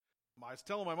I was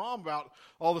telling my mom about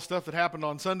all the stuff that happened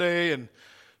on Sunday, and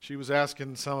she was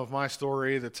asking some of my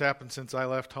story that's happened since I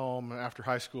left home after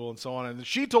high school and so on. And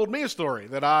she told me a story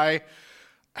that I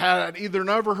had either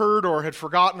never heard or had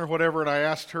forgotten or whatever, and I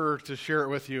asked her to share it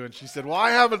with you. And she said, well, I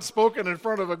haven't spoken in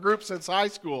front of a group since high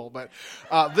school, but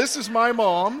this is my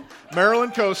mom,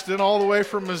 Marilyn Costin, all the way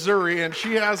from Missouri, and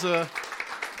she has a...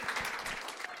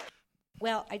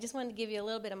 Well, I just wanted to give you a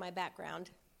little bit of my background.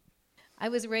 I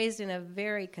was raised in a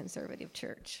very conservative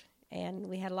church, and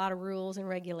we had a lot of rules and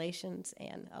regulations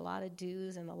and a lot of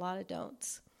do's and a lot of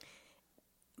don'ts.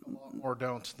 A lot more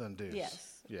don'ts than do's.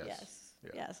 Yes,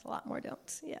 a lot more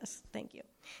don'ts. Yes, thank you.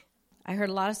 I heard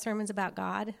a lot of sermons about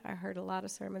God. I heard a lot of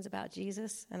sermons about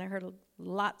Jesus, and I heard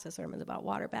lots of sermons about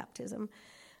water baptism,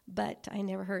 but I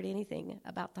never heard anything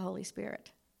about the Holy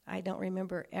Spirit. I don't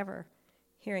remember ever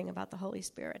hearing about the Holy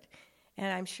Spirit.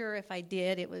 And I'm sure if I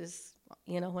did, it was,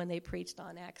 when they preached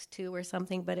on Acts 2 or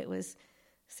something, but it was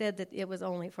said that it was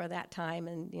only for that time,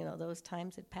 and, those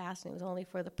times had passed, and it was only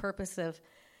for the purpose of,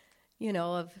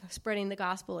 of spreading the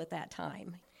gospel at that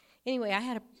time. Anyway, I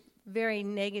had a very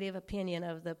negative opinion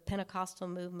of the Pentecostal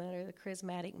movement or the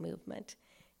charismatic movement,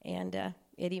 and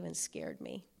it even scared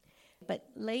me. But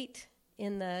late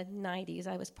in the 90s,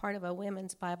 I was part of a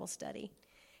women's Bible study,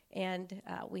 and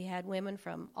we had women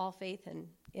from all faith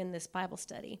in this Bible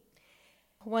study.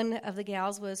 One of the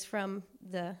gals was from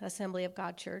the Assembly of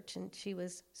God Church, and she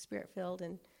was spirit-filled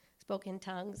and spoke in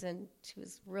tongues, and she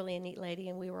was really a neat lady,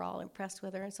 and we were all impressed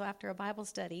with her. And so after a Bible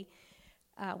study,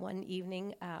 one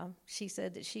evening, she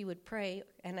said that she would pray,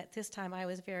 and at this time I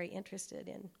was very interested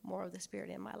in more of the Spirit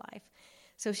in my life.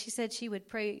 So she said she would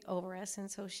pray over us, and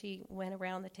so she went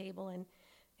around the table and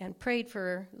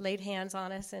laid hands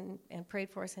on us and prayed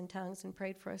for us in tongues and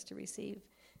prayed for us to receive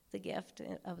the gift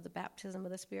of the baptism of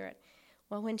the Spirit.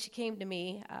 Well, when she came to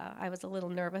me, I was a little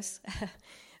nervous,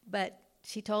 but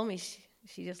she told me,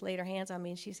 she just laid her hands on me,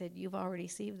 and she said, you've already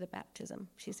received the baptism.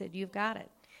 She said, you've got it.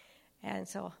 And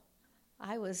so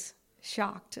I was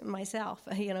shocked myself,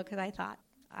 because I thought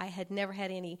I had never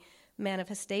had any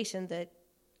manifestation that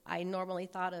I normally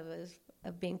thought of as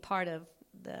of being part of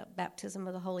the baptism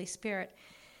of the Holy Spirit.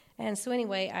 And so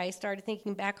anyway, I started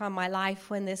thinking back on my life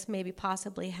when this maybe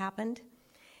possibly happened.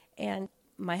 And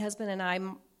my husband and I,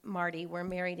 Marty, were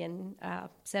married in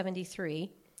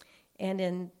 73. And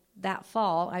in that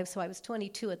fall, I was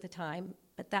 22 at the time,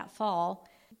 but that fall,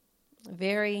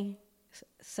 very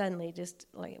suddenly,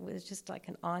 it was just like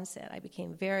an onset. I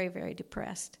became very, very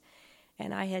depressed.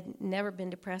 And I had never been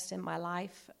depressed in my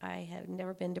life. I have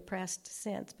never been depressed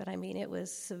since, but it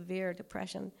was severe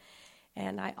depression.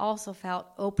 And I also felt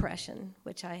oppression,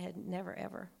 which I had never,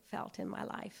 ever felt in my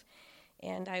life.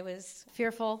 And I was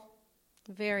fearful,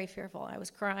 very fearful. I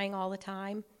was crying all the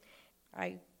time.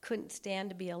 I couldn't stand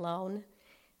to be alone.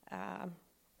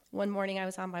 One morning I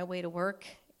was on my way to work,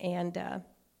 and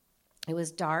it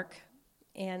was dark,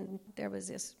 and there was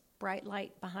this bright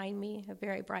light behind me, a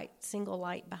very bright single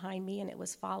light behind me, and it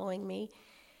was following me,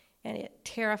 and it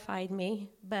terrified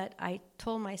me. But I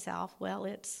told myself, well,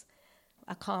 it's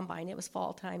a combine. It was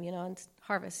fall time, and it's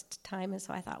harvest time, and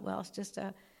so I thought, well,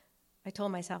 I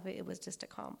told myself it was just a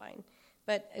combine.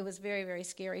 But it was very, very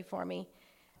scary for me.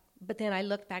 But then I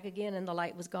looked back again, and the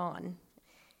light was gone.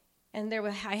 And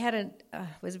I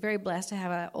was very blessed to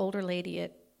have an older lady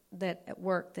at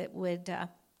work that would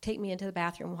take me into the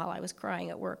bathroom while I was crying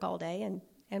at work all day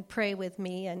and pray with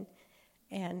me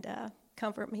and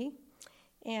comfort me.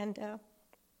 And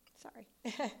sorry.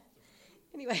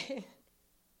 Anyway,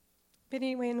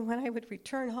 when I would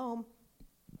return home,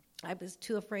 I was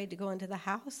too afraid to go into the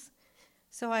house.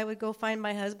 So I would go find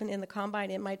my husband in the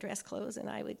combine in my dress clothes, and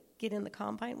I would get in the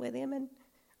combine with him and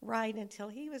ride until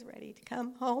he was ready to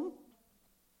come home.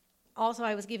 Also,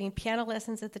 I was giving piano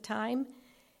lessons at the time,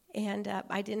 and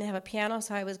I didn't have a piano,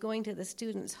 so I was going to the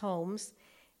students' homes.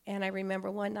 And I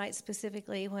remember one night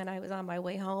specifically when I was on my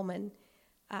way home, and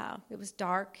it was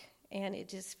dark, and it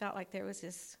just felt like there was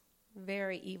this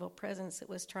very evil presence that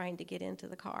was trying to get into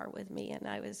the car with me. And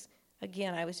I was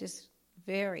just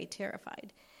very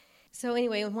terrified. So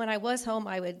anyway, when I was home,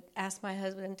 I would ask my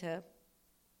husband to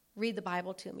read the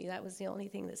Bible to me. That was the only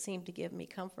thing that seemed to give me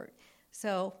comfort.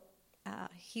 So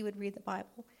he would read the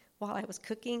Bible while I was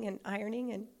cooking and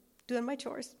ironing and doing my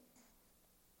chores.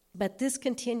 But this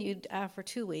continued for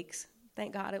 2 weeks.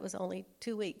 Thank God it was only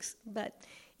 2 weeks. But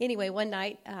anyway, one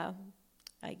night,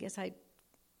 I guess I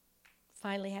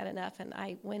finally had enough, and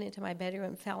I went into my bedroom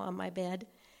and fell on my bed,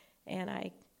 and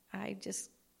I just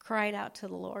cried out to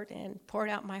the Lord and poured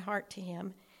out my heart to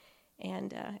him.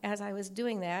 And as I was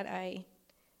doing that, I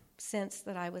sensed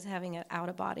that I was having an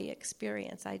out-of-body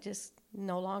experience. I just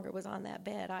no longer was on that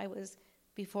bed. I was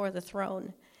before the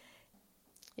throne.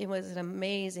 It was an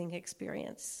amazing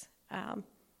experience,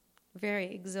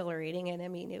 very exhilarating, and I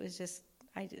mean, it was just,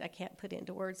 I can't put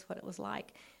into words what it was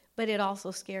like, but it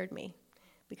also scared me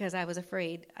because I was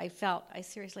afraid. I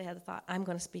seriously had the thought, I'm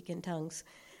going to speak in tongues.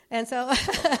 And so,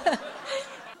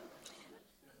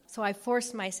 so I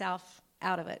forced myself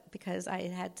out of it because I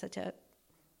had such a,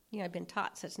 I'd been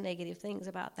taught such negative things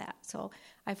about that. So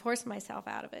I forced myself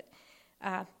out of it.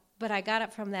 But I got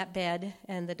up from that bed,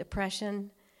 and the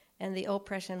depression and the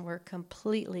oppression were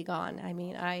completely gone. I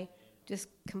mean, I just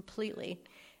completely.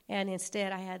 And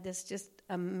instead, I had this just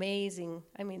amazing,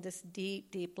 this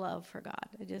deep, deep love for God.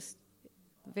 Just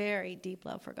very deep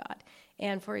love for God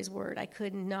and for His Word. I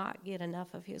could not get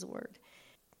enough of His Word.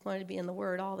 I wanted to be in the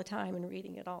Word all the time and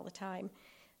reading it all the time.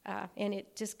 And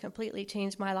it just completely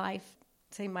changed my life.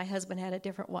 Say my husband had a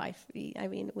different wife.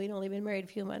 We'd only been married a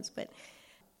few months, but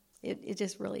it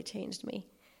just really changed me.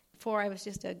 Before I was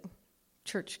just a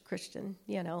church Christian,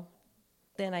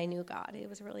 Then I knew God. It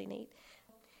was really neat.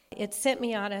 It sent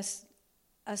me on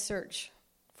a search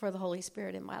for the Holy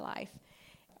Spirit in my life.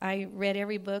 I read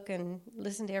every book and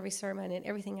listened to every sermon and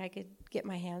everything I could get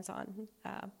my hands on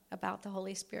about the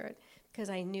Holy Spirit because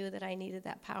I knew that I needed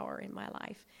that power in my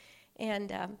life.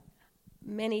 And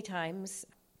many times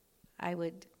I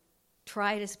would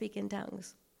try to speak in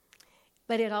tongues,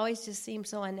 but it always just seemed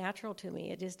so unnatural to me.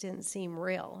 It just didn't seem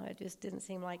real. It just didn't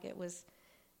seem like it was.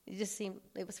 It just seemed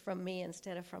it was from me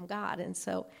instead of from God, and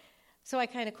so I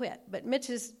kind of quit. But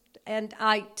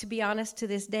to be honest, to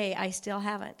this day, I still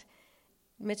haven't.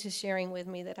 Mitch is sharing with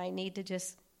me that I need to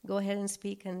just go ahead and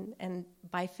speak and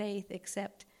by faith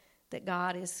accept that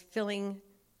God is filling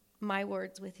my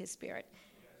words with His Spirit.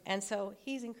 And so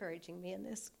he's encouraging me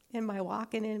in my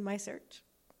walk and in my search,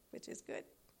 which is good.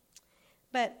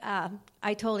 But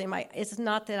I told him, it's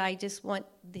not that I just want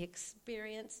the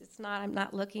experience. I'm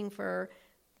not looking for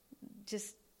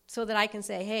just so that I can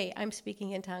say, hey, I'm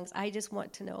speaking in tongues. I just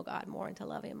want to know God more and to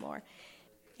love Him more.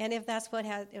 And if that's what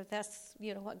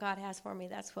God has for me,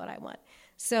 that's what I want.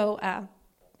 So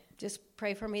just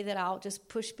pray for me that I'll just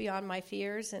push beyond my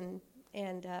fears and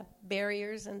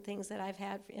barriers and things that I've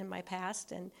had in my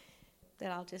past, and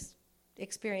that I'll just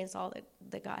experience all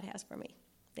that God has for me.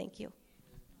 Thank you.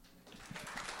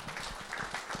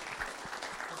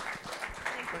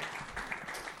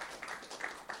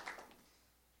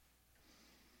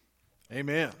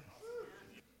 Amen.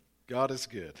 God is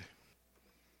good.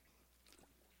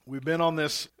 We've been on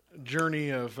this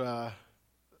journey of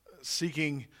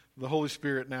seeking the Holy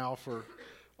Spirit now for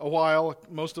a while,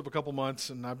 most of a couple months,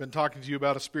 and I've been talking to you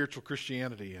about a spiritual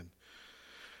Christianity. And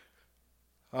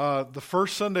the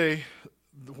first Sunday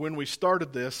when we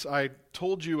started this, I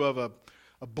told you of a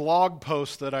blog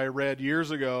post that I read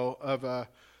years ago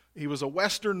he was a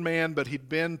Western man, but he'd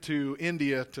been to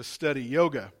India to study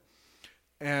yoga.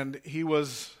 And he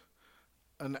was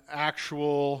an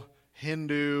actual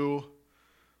Hindu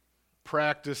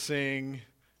practicing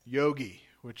yogi,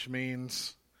 which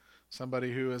means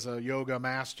somebody who is a yoga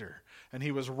master. And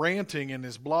he was ranting in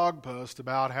his blog post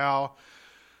about how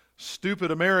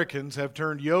stupid Americans have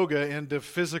turned yoga into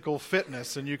physical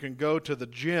fitness, and you can go to the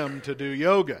gym to do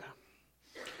yoga.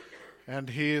 And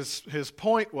his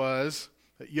point was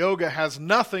that yoga has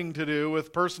nothing to do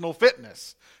with personal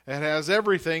fitness. It has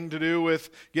everything to do with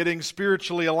getting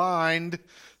spiritually aligned.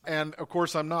 And, of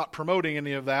course, I'm not promoting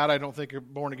any of that. I don't think a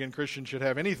born-again Christian should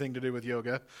have anything to do with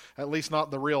yoga, at least not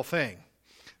the real thing.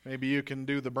 Maybe you can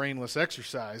do the brainless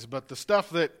exercise. But the stuff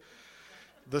that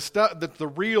the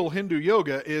real Hindu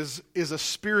yoga is a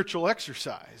spiritual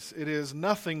exercise. It is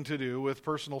nothing to do with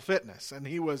personal fitness. And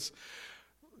he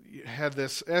had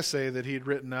this essay that he'd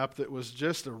written up that was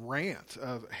just a rant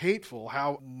of hateful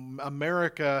how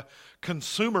America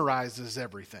consumerizes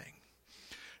everything.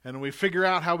 And we figure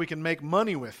out how we can make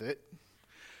money with it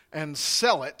and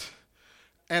sell it.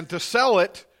 And to sell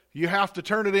it, you have to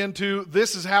turn it into,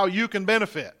 this is how you can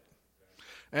benefit.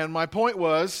 And my point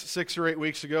was, 6 or 8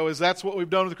 weeks ago, is that's what we've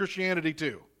done with Christianity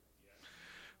too.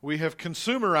 We have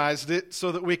consumerized it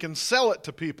so that we can sell it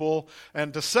to people,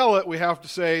 and to sell it, we have to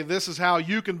say, this is how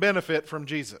you can benefit from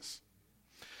Jesus.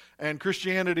 And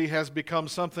Christianity has become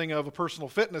something of a personal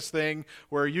fitness thing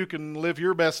where you can live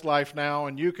your best life now,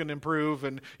 and you can improve,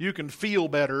 and you can feel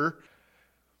better.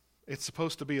 It's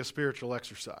supposed to be a spiritual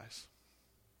exercise.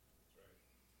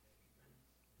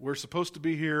 We're supposed to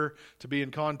be here to be in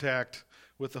contact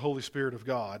with the Holy Spirit of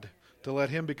God, to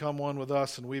let Him become one with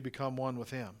us and we become one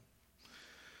with Him.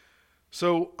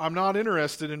 So I'm not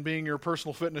interested in being your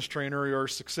personal fitness trainer or your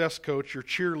success coach, your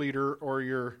cheerleader, or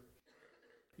your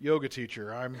yoga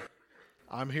teacher.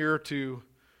 I'm here to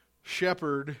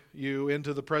shepherd you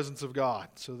into the presence of God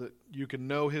so that you can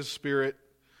know His Spirit,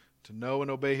 to know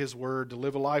and obey His Word, to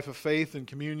live a life of faith and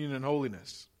communion and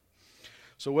holiness.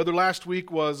 So whether last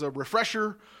week was a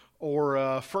refresher or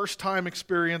a first-time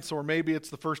experience, or maybe it's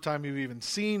the first time you've even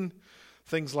seen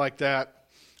things like that,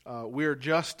 we're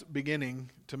just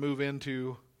beginning to move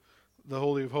into the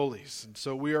Holy of Holies. And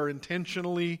so we are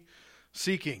intentionally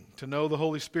seeking to know the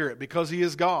Holy Spirit because He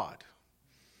is God.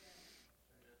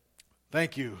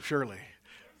 Thank you, Shirley.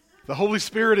 The Holy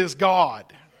Spirit is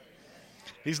God.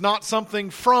 He's not something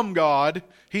from God.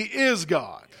 He is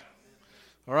God.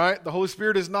 All right? The Holy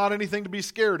Spirit is not anything to be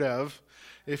scared of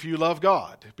if you love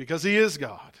God, because He is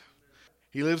God.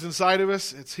 He lives inside of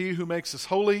us. It's He who makes us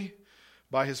holy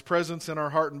by His presence in our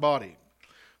heart and body.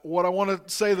 What I want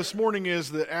to say this morning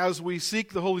is that as we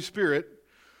seek the Holy Spirit,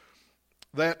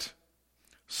 that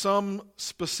some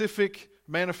specific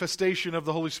manifestation of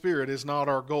the Holy Spirit is not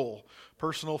our goal.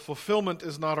 Personal fulfillment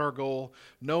is not our goal.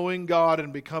 Knowing God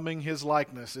and becoming His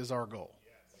likeness is our goal.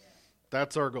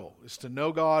 That's our goal, is to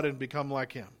know God and become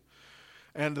like Him.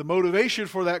 And the motivation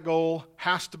for that goal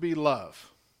has to be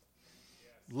love.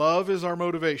 Love is our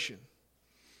motivation.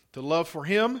 To love for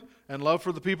Him and love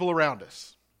for the people around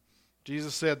us.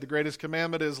 Jesus said the greatest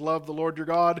commandment is love the Lord your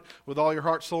God with all your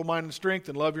heart, soul, mind, and strength,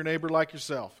 and love your neighbor like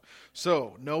yourself.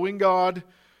 So, knowing God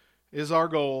is our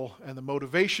goal, and the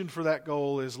motivation for that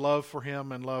goal is love for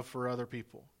Him and love for other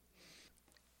people.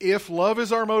 If love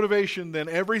is our motivation, then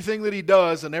everything that He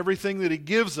does and everything that He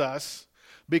gives us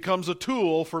becomes a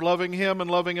tool for loving Him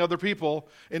and loving other people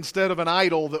instead of an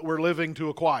idol that we're living to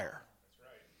acquire.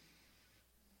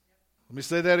 Let me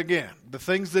say that again. The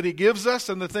things that He gives us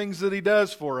and the things that He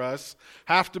does for us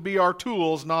have to be our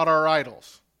tools, not our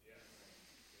idols.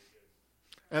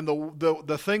 And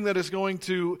the thing that is going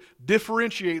to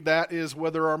differentiate that is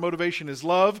whether our motivation is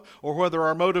love or whether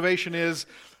our motivation is,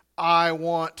 I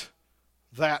want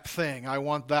that thing. I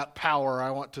want that power.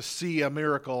 I want to see a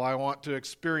miracle. I want to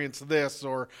experience this,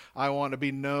 or I want to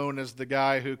be known as the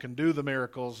guy who can do the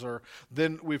miracles, or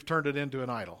then we've turned it into an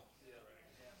idol.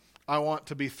 I want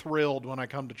to be thrilled when I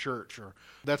come to church, or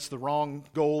that's the wrong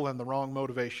goal and the wrong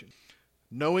motivation.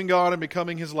 Knowing God and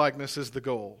becoming His likeness is the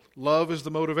goal. Love is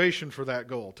the motivation for that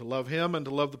goal, to love Him and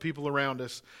to love the people around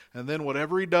us. And then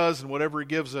whatever He does and whatever He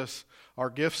gives us are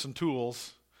gifts and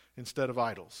tools instead of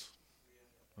idols.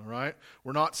 All right?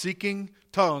 We're not seeking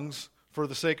tongues for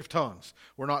the sake of tongues.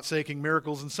 We're not seeking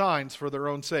miracles and signs for their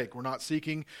own sake. We're not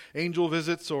seeking angel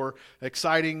visits or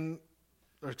excitement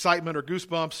or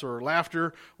goosebumps or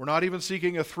laughter. We're not even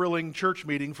seeking a thrilling church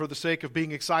meeting for the sake of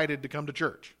being excited to come to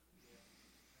church.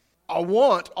 I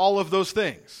want all of those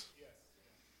things.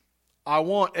 I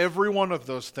want every one of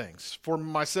those things for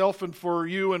myself and for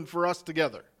you and for us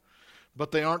together.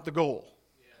 But they aren't the goal.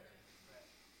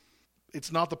 It's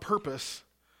not the purpose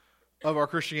of our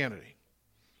Christianity.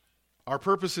 Our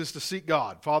purpose is to seek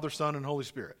God, Father, Son, and Holy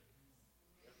Spirit.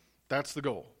 That's the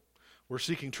goal. We're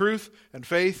seeking truth and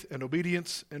faith and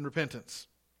obedience and repentance.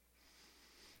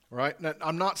 All right? Now,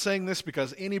 I'm not saying this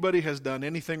because anybody has done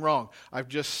anything wrong. I've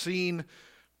just seen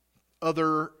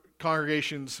other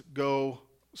congregations go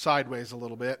sideways a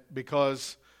little bit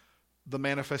because the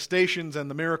manifestations and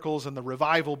the miracles and the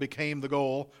revival became the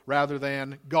goal rather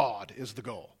than God is the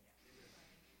goal.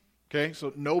 Okay,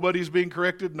 so nobody's being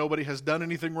corrected. Nobody has done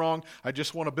anything wrong. I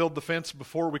just want to build the fence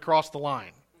before we cross the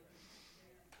line.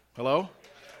 Hello?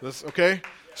 Okay?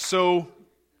 So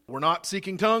we're not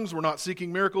seeking tongues. We're not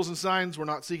seeking miracles and signs. We're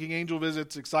not seeking angel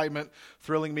visits, excitement,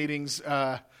 thrilling meetings.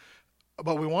 But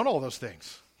we want all those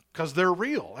things because they're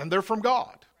real and they're from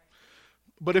God.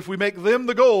 But if we make them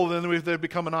the goal, then they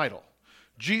become an idol.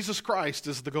 Jesus Christ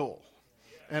is the goal.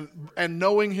 And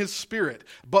knowing His Spirit.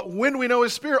 But when we know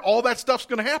His Spirit, all that stuff's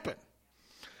going to happen.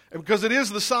 And because it is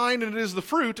the sign and it is the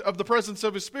fruit of the presence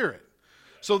of His Spirit.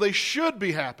 So they should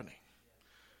be happening.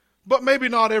 But maybe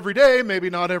not every day, maybe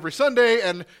not every Sunday,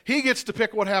 and He gets to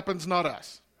pick what happens, not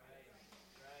us.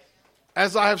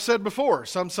 As I have said before,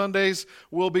 some Sundays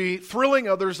will be thrilling,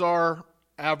 others are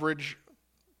average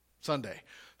Sunday.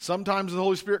 Sometimes the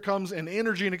Holy Spirit comes in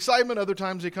energy and excitement, other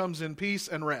times He comes in peace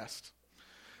and rest.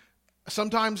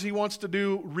 Sometimes He wants to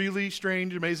do really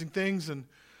strange, amazing things, and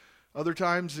other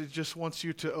times He just wants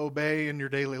you to obey in your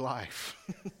daily life.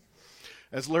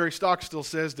 As Larry Stockstill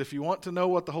says, if you want to know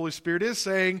what the Holy Spirit is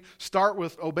saying, start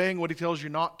with obeying what He tells you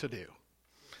not to do.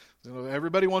 You know,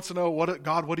 everybody wants to know,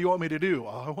 God, what do you want me to do?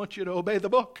 Oh, I want you to obey the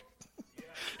book.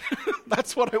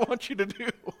 That's what I want you to do.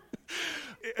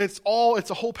 It's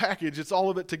a whole package. It's all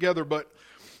of it together. But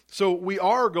so we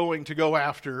are going to go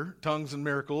after tongues and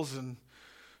miracles and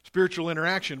spiritual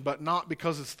interaction, but not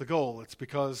because it's the goal. It's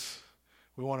because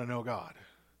we want to know God.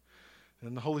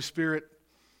 And the Holy Spirit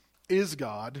is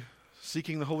God.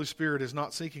 Seeking the Holy Spirit is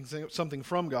not seeking something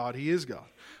from God. He is God.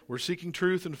 We're seeking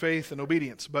truth and faith and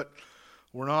obedience, but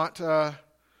we're not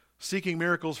seeking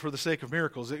miracles for the sake of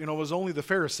miracles. It was only the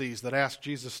Pharisees that asked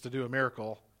Jesus to do a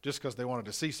miracle just because they wanted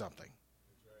to see something.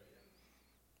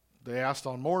 They asked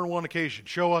on more than one occasion,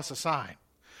 show us a sign,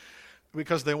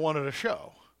 because they wanted a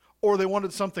show, or they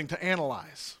wanted something to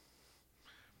analyze.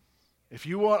 If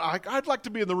you want, I'd like to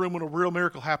be in the room when a real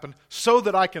miracle happened so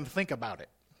that I can think about it.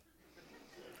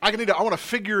 I want to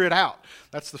figure it out.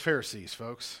 That's the Pharisees,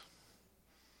 folks.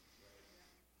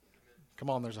 Come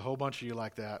on, there's a whole bunch of you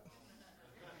like that.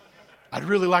 I'd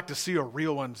really like to see a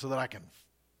real one so that I can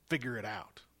figure it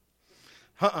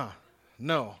out.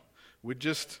 No. We're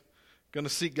just going to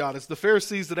seek God. It's the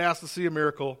Pharisees that asked to see a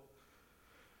miracle.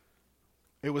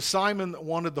 It was Simon that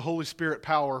wanted the Holy Spirit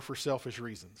power for selfish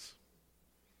reasons.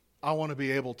 I want to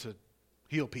be able to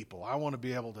heal people. I want to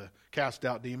be able to cast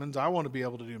out demons. I want to be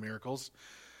able to do miracles.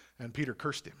 And Peter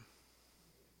cursed him.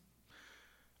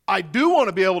 I do want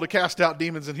to be able to cast out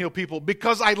demons and heal people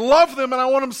because I love them and I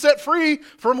want them set free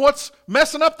from what's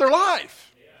messing up their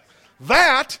life. Yes.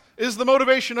 That is the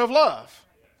motivation of love.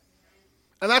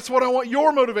 And that's what I want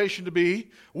your motivation to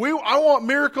be. I want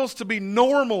miracles to be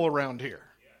normal around here.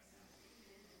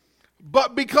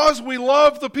 But because we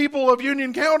love the people of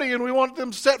Union County and we want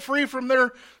them set free from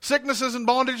their sicknesses and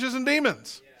bondages and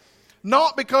demons.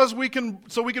 Not because we can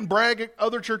brag at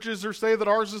other churches or say that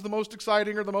ours is the most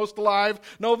exciting or the most alive.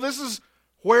 No, this is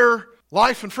where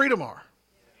life and freedom are.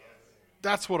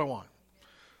 That's what I want.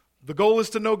 The goal is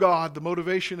to know God. The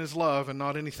motivation is love and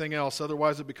not anything else.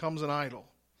 Otherwise it becomes an idol.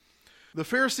 The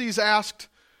Pharisees asked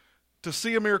to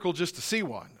see a miracle just to see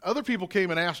one. Other people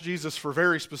came and asked Jesus for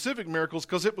very specific miracles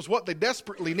because it was what they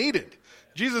desperately needed.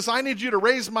 Jesus, I need you to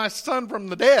raise my son from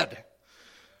the dead.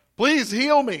 Please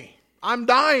heal me. I'm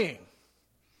dying.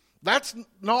 That's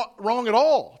not wrong at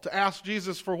all to ask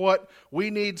Jesus for what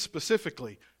we need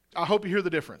specifically. I hope you hear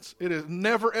the difference. It is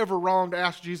never, ever wrong to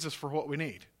ask Jesus for what we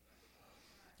need.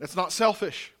 It's not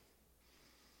selfish.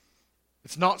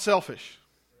 It's not selfish.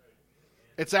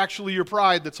 It's actually your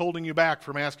pride that's holding you back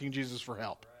from asking Jesus for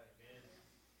help.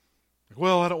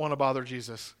 Well, I don't want to bother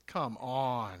Jesus. Come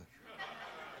on.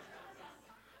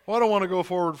 Well, I don't want to go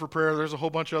forward for prayer. There's a whole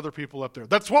bunch of other people up there.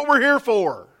 That's what we're here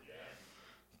for.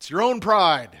 It's your own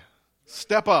pride.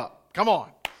 Step up. Come on.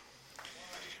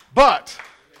 But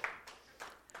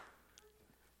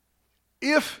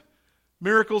if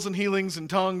miracles and healings and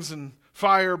tongues and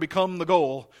fire become the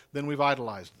goal, then we've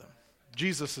idolized them.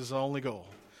 Jesus is the only goal.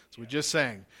 So we just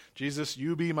sang, Jesus,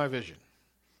 you be my vision.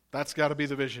 That's got to be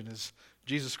the vision, is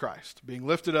Jesus Christ being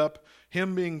lifted up,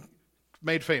 Him being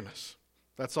made famous.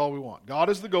 That's all we want. God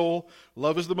is the goal.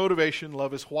 Love is the motivation.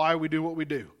 Love is why we do what we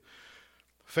do.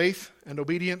 Faith and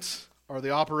obedience are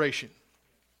the operation.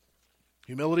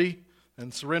 Humility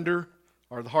and surrender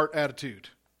are the heart attitude.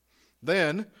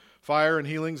 Then, fire and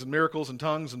healings and miracles and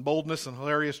tongues and boldness and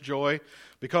hilarious joy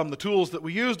become the tools that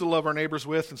we use to love our neighbors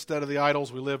with instead of the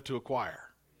idols we live to acquire.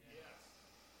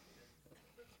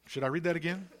 Should I read that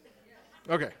again?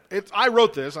 Okay. I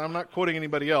wrote this. I'm not quoting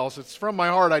anybody else. It's from my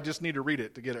heart. I just need to read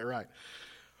it to get it right.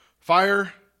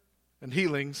 Fire and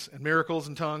healings and miracles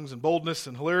and tongues and boldness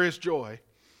and hilarious joy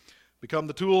become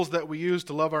the tools that we use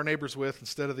to love our neighbors with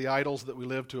instead of the idols that we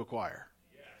live to acquire.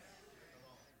 Yes.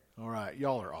 All right.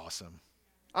 Y'all are awesome.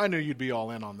 I knew you'd be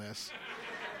all in on this.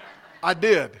 I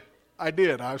did.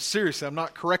 I was serious. I'm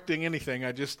not correcting anything.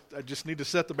 I just need to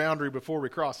set the boundary before we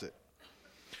cross it.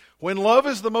 When love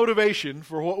is the motivation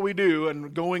for what we do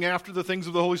and going after the things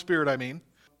of the Holy Spirit,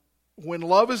 when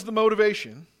love is the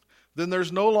motivation, then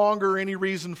there's no longer any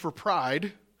reason for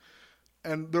pride,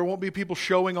 and there won't be people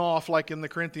showing off like in the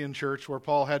Corinthian church where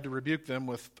Paul had to rebuke them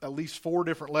with at least 4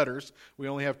 different letters. We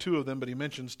only have 2 of them, but he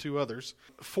mentions 2 others.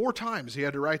 4 times he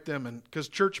had to write them, and because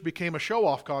church became a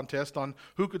show-off contest on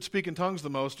who could speak in tongues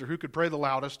the most, or who could pray the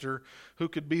loudest, or who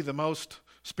could be the most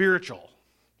spiritual.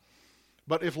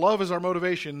 But if love is our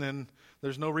motivation, then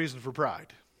there's no reason for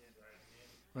pride.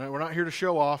 Right? We're not here to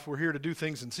show off. We're here to do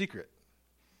things in secret.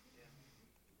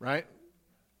 Right?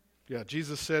 Yeah,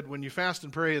 Jesus said when you fast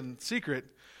and pray in secret,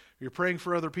 you're praying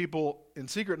for other people in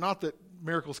secret. Not that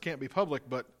miracles can't be public,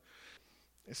 but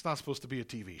it's not supposed to be a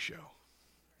TV show.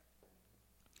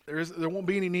 There won't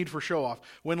be any need for show off.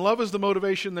 When love is the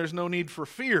motivation, there's no need for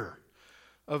fear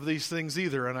of these things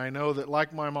either. And I know that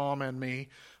like my mom and me,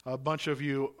 a bunch of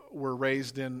you were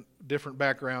raised in different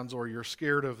backgrounds, or you're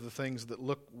scared of the things that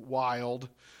look wild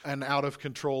and out of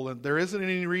control. And there isn't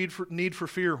any need for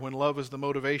fear when love is the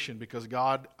motivation, because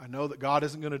I know that God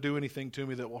isn't going to do anything to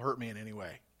me that will hurt me in any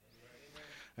way.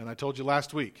 And I told you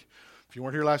last week If you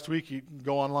weren't here last week, you can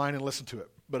go online and listen to it.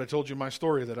 But I told you my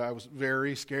story that I was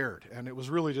very scared. And it was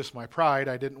really just my pride.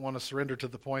 I didn't want to surrender to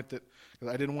the point that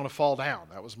I didn't want to fall down.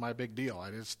 That was my big deal. I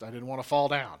didn't want to fall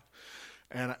down.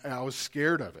 And I was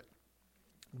scared of it.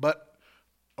 But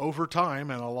over time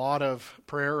and a lot of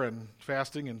prayer and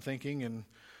fasting and thinking and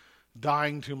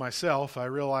dying to myself, I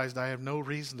realized I have no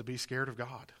reason to be scared of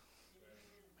God.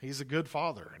 He's a good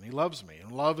Father, and He loves me.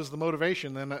 And love is the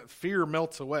motivation, then that fear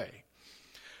melts away.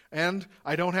 And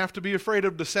I don't have to be afraid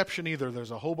of deception either.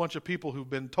 There's a whole bunch of people who've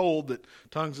been told that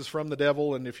tongues is from the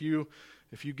devil, and if you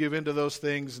give into those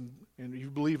things and you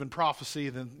believe in prophecy,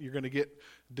 then you're going to get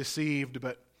deceived.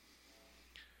 But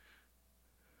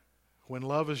when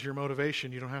love is your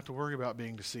motivation, you don't have to worry about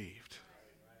being deceived.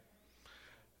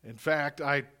 In fact,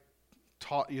 I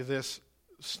taught you this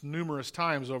numerous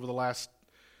times over the last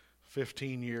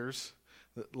 15 years,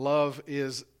 that love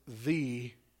is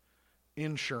the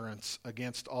insurance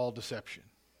against all deception.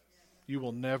 You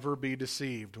will never be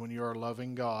deceived when you are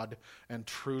loving God and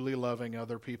truly loving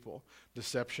other people.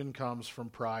 Deception comes from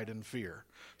pride and fear.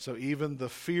 So even the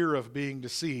fear of being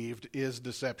deceived is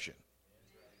deception.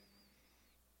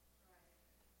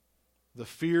 The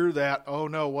fear that, oh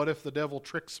no, what if the devil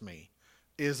tricks me,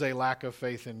 is a lack of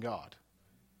faith in God.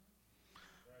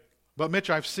 But Mitch,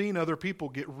 I've seen other people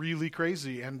get really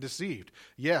crazy and deceived.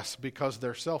 Yes, because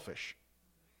they're selfish.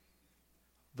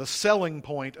 The selling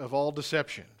point of all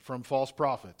deception from false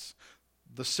prophets,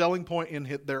 the selling point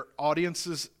in their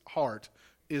audience's heart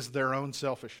is their own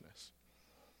selfishness.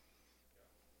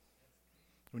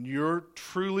 When you're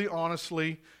truly,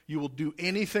 honestly, you will do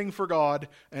anything for God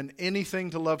and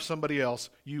anything to love somebody else,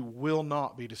 you will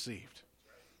not be deceived.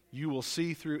 You will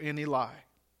see through any lie.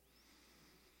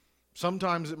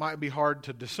 Sometimes it might be hard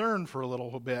to discern for a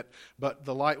little bit, but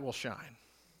the light will shine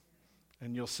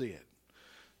and you'll see it.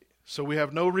 So we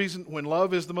have no reason, when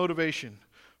love is the motivation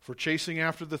for chasing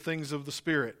after the things of the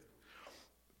Spirit,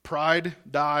 pride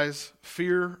dies,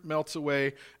 fear melts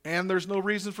away, and there's no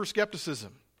reason for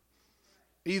skepticism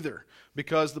either.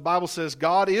 Because the Bible says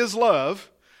God is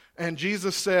love, and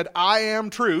Jesus said, I am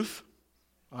truth.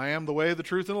 I am the way, the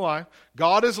truth, and the life.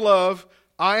 God is love.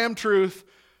 I am truth.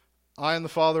 I and the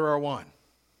Father are one.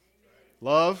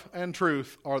 Love and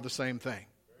truth are the same thing.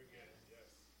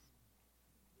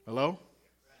 Hello?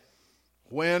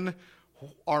 When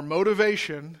our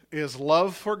motivation is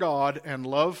love for God and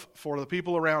love for the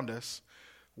people around us,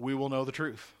 we will know the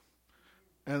truth.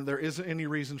 And there isn't any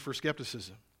reason for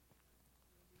skepticism.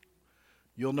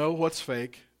 You'll know what's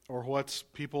fake or what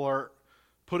people are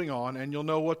putting on, and you'll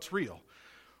know what's real.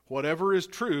 Whatever is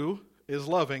true is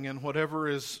loving, and whatever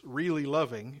is really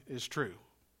loving is true.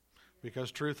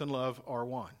 Because truth and love are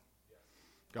one.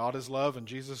 God is love, and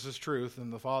Jesus is truth,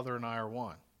 and the Father and I are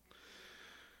one.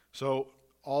 So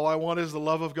all I want is the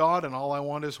love of God, and all I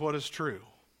want is what is true.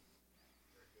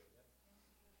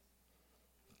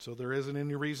 So there isn't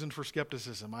any reason for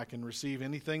skepticism. I can receive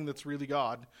anything that's really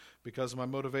God because my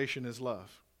motivation is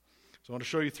love. So I want to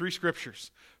show you 3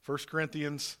 scriptures. 1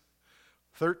 Corinthians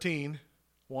 13,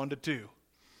 1-2.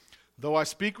 Though I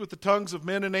speak with the tongues of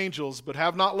men and angels, but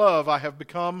have not love, I have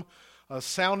become a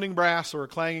sounding brass or a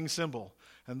clanging cymbal.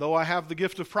 And though I have the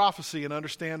gift of prophecy and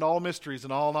understand all mysteries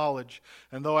and all knowledge,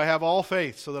 and though I have all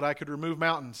faith so that I could remove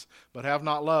mountains, but have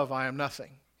not love, I am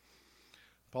nothing.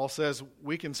 Paul says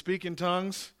we can speak in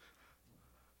tongues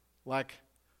like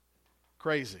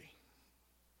crazy.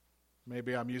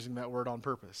 Maybe I'm using that word on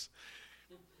purpose.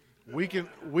 We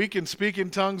can speak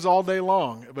in tongues all day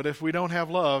long, but if we don't have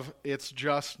love, it's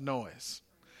just noise.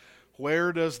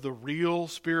 Where does the real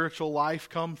spiritual life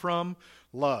come from?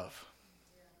 Love.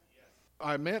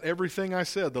 I meant everything I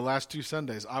said the last 2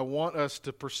 Sundays. I want us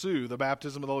to pursue the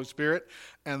baptism of the Holy Spirit,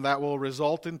 and that will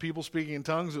result in people speaking in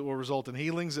tongues. It will result in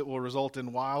healings. It will result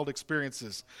in wild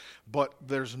experiences. But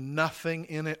there's nothing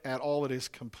in it at all. It is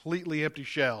completely empty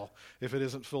shell if it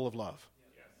isn't full of love.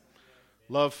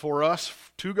 Love for us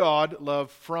to God,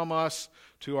 love from us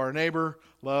to our neighbor,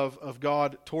 love of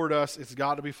God toward us. It's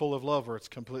got to be full of love or it's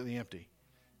completely empty.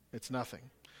 It's nothing.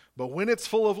 But when it's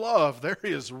full of love, there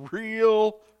is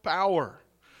real power.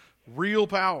 Real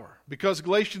power. Because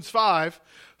Galatians 5,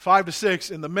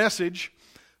 5-6, in the Message,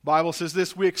 Bible says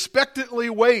this, we expectantly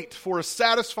wait for a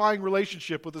satisfying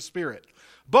relationship with the Spirit.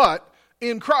 But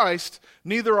in Christ,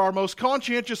 neither our most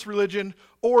conscientious religion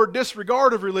or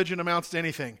disregard of religion amounts to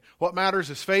anything. What matters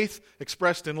is faith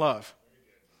expressed in love.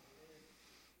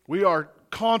 We are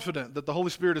confident that the Holy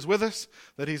Spirit is with us,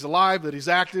 that He's alive, that He's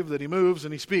active, that He moves,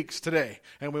 and He speaks today.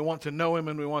 And we want to know Him,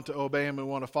 and we want to obey Him, and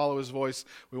we want to follow His voice.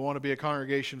 We want to be a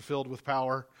congregation filled with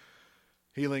power,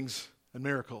 healings, and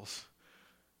miracles.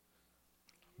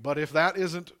 But if that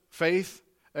isn't faith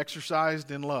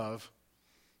exercised in love,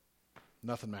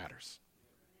 nothing matters.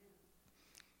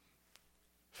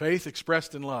 Faith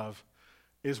expressed in love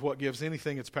is what gives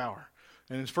anything its power.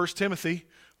 And in 1 Timothy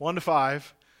 1-5,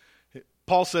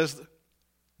 Paul says,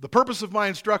 the purpose of my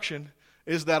instruction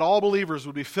is that all believers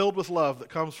would be filled with love that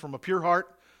comes from a pure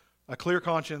heart, a clear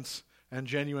conscience, and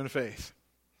genuine faith.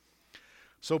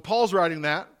 So Paul's writing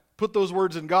that. Put those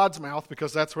words in God's mouth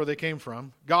because that's where they came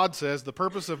from. God says, the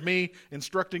purpose of me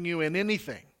instructing you in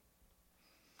anything,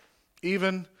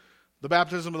 even the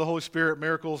baptism of the Holy Spirit,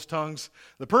 miracles, tongues,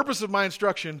 the purpose of my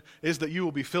instruction is that you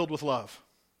will be filled with love.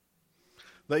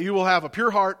 That you will have a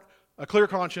pure heart, a clear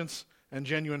conscience, and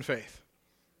genuine faith.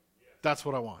 That's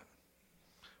what I want.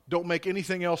 Don't make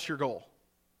anything else your goal.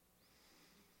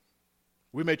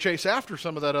 We may chase after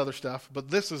some of that other stuff, but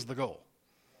this is the goal,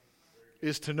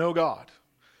 is to know God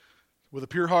with a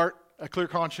pure heart, a clear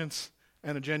conscience,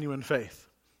 and a genuine faith.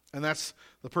 And that's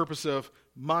the purpose of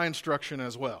my instruction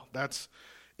as well. That's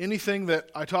anything that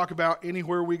I talk about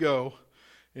anywhere we go,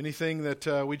 anything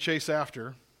that we chase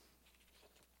after,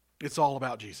 it's all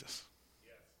about Jesus.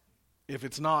 If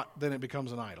it's not, then it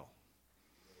becomes an idol.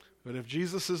 But if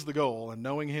Jesus is the goal, and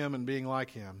knowing Him and being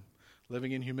like Him,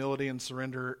 living in humility and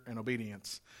surrender and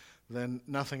obedience, then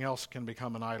nothing else can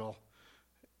become an idol.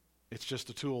 It's just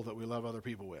a tool that we love other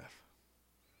people with.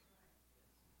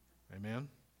 Amen?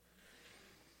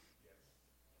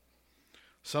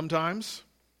 Sometimes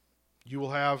you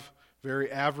will have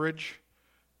very average,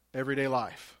 everyday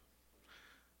life,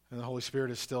 and the Holy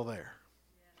Spirit is still there.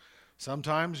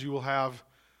 Sometimes you will have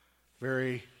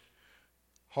very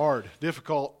hard,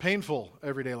 difficult, painful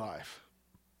everyday life.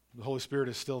 The Holy Spirit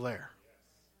is still there.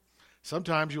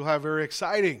 Sometimes you'll have very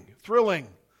exciting, thrilling,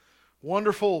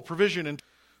 wonderful provision, and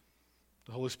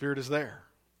the Holy Spirit is there.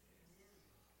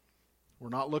 We're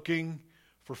not looking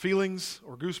for feelings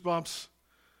or goosebumps.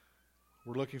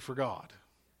 We're looking for God.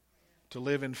 To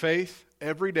live in faith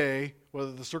every day,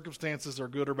 whether the circumstances are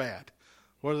good or bad.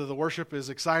 Whether the worship is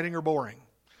exciting or boring.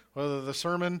 Whether the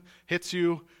sermon hits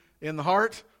you in the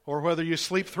heart or whether you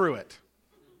sleep through it.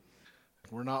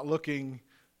 We're not looking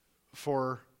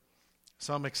for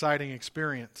some exciting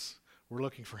experience. We're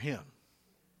looking for Him.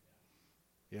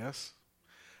 Yes?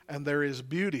 And there is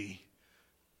beauty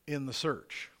in the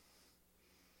search.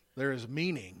 There is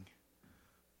meaning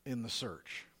in the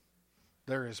search.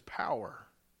 There is power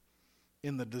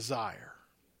in the desire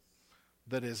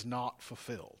that is not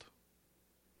fulfilled.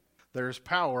 There is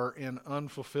power in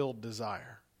unfulfilled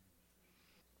desire.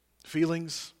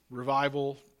 Feelings,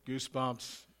 revival,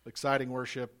 goosebumps, exciting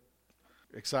worship,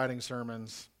 exciting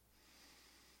sermons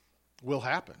will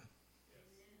happen.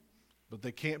 But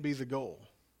they can't be the goal.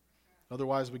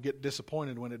 Otherwise we get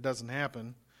disappointed when it doesn't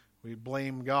happen. We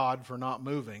blame God for not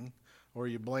moving, or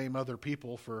you blame other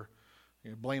people for,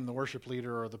 you blame the worship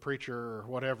leader or the preacher or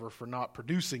whatever for not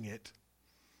producing it.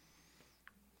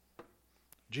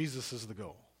 Jesus is the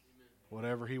goal.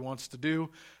 Whatever He wants to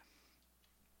do,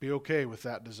 be okay with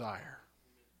that desire.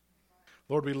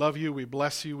 Lord, we love You, we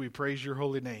bless You, we praise Your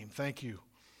holy name. Thank You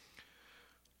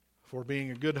for being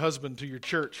a good husband to Your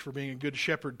church, for being a good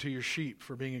shepherd to Your sheep,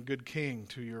 for being a good king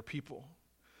to Your people.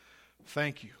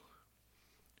 Thank You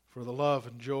for the love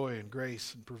and joy and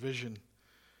grace and provision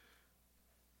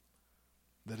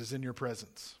that is in Your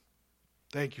presence.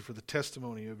 Thank You for the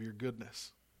testimony of Your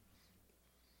goodness.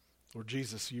 Lord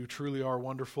Jesus, You truly are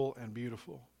wonderful and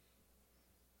beautiful.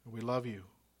 And we love You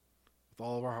with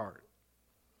all of our heart.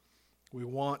 We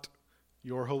want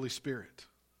Your Holy Spirit.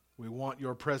 We want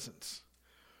Your presence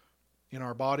in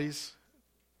our bodies,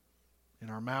 in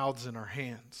our mouths, in our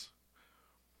hands.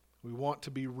 We want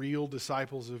to be real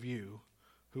disciples of You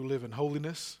who live in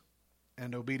holiness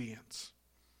and obedience,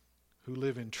 who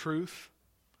live in truth,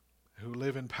 who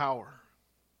live in power.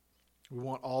 We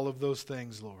want all of those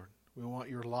things, Lord. We want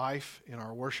Your life in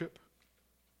our worship,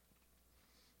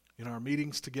 in our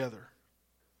meetings together.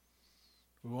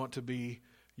 We want to be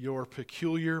Your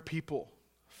peculiar people,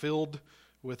 filled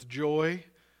with joy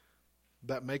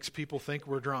that makes people think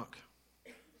we're drunk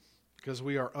because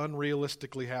we are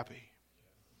unrealistically happy.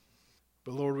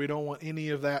 But Lord, we don't want any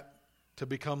of that to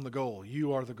become the goal.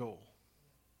 You are the goal.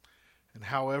 And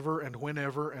however and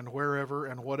whenever and wherever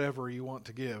and whatever You want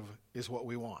to give is what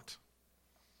we want.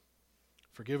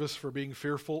 Forgive us for being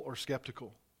fearful or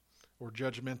skeptical or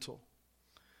judgmental.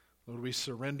 Lord, we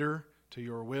surrender to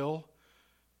Your will,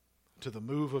 to the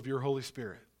move of Your Holy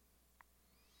Spirit.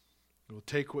 We'll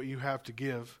take what You have to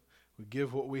give. We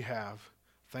give what we have.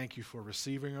 Thank You for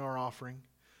receiving our offering.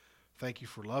 Thank You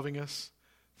for loving us.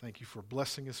 Thank You for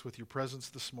blessing us with Your presence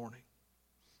this morning.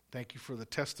 Thank You for the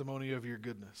testimony of Your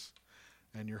goodness.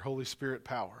 and your Holy Spirit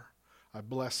power. I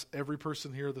bless every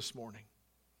person here this morning.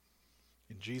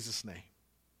 In Jesus' name,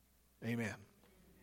 amen.